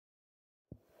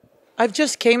I've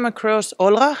just came across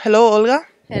Olga. Hello, Olga.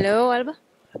 Hello, Alba.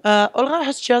 Olga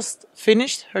has just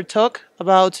finished her talk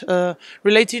about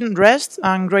relating REST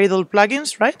and Gradle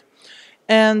plugins, right?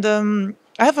 And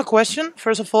I have a question.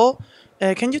 First of all,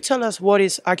 can you tell us what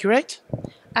is Accurate?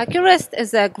 Accurest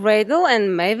is a Gradle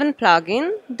and Maven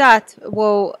plugin that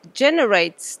will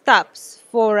generate stubs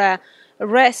for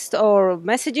REST or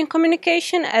messaging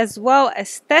communication, as well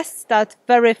as tests that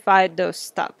verify those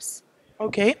stubs.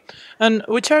 Okay. And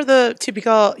which are the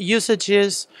typical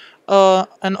usages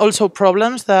and also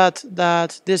problems that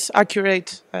this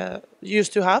Accurate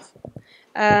used to have?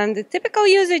 And the typical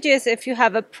usage is if you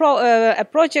have a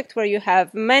project where you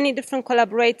have many different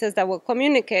collaborators that will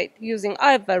communicate using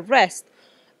either REST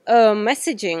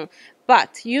messaging,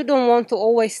 but you don't want to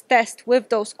always test with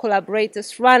those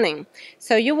collaborators running.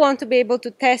 So you want to be able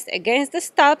to test against the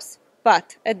stubs,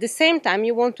 but at the same time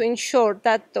you want to ensure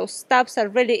that those stubs are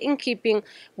really in keeping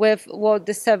with what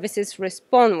the services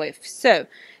respond with. So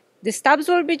the stubs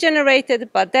will be generated,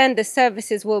 but then the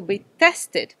services will be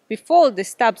tested before the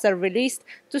stubs are released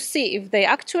to see if they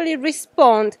actually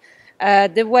respond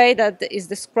the way that is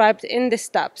described in the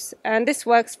stubs. And this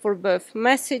works for both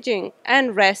messaging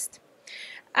and REST.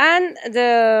 And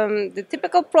the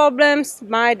typical problems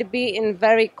might be in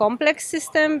very complex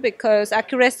system because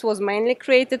Accurest was mainly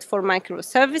created for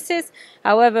microservices.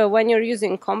 However, when you're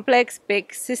using complex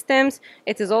big systems,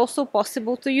 it is also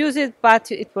possible to use it,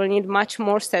 but it will need much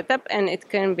more setup and it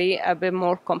can be a bit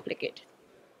more complicated.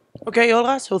 Okay,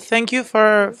 Olga. So thank you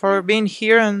for being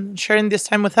here and sharing this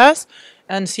time with us.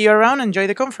 And see you around. Enjoy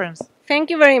the conference. Thank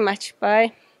you very much.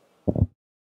 Bye.